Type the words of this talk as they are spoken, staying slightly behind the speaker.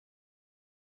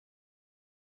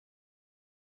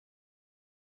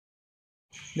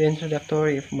The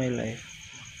introductory of my life.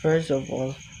 First of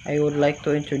all, I would like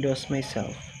to introduce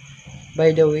myself.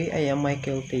 By the way, I am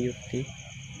Michael Teyukti.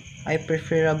 I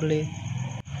preferably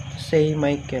say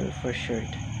Michael for short.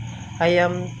 I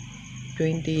am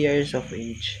 20 years of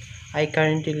age. I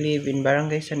currently live in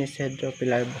Barangay San Isidro,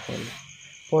 Pilar, Bohol,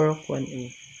 Porok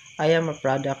 1A. I am a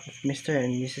product of Mr.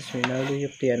 and Mrs. Rinaldo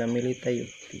Yukti and Amelita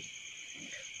Yukti.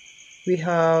 We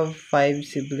have 5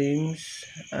 siblings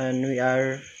and we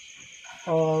are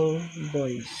all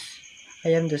boys. I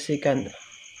am the second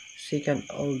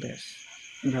oldest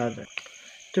brother.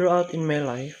 Throughout in my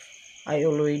life, I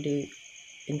already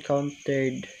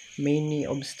encountered many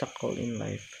obstacles in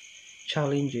life,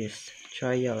 challenges,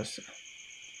 trials,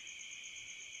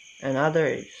 and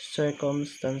other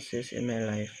circumstances in my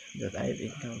life that I've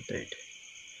encountered.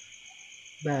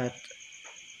 But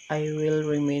I will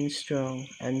remain strong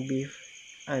and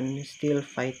still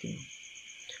fighting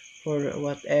for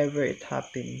whatever it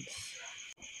happens.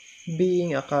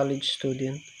 Being a college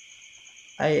student,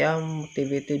 I am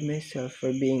motivated myself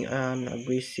for being an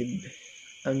aggressive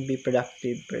and be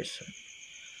productive person.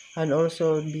 And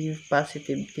also be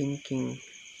positive thinking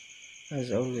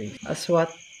as always. As what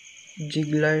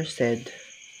Jiglar said,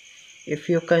 if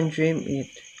you can dream it,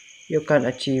 you can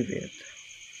achieve it.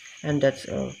 And that's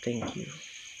all. Thank you.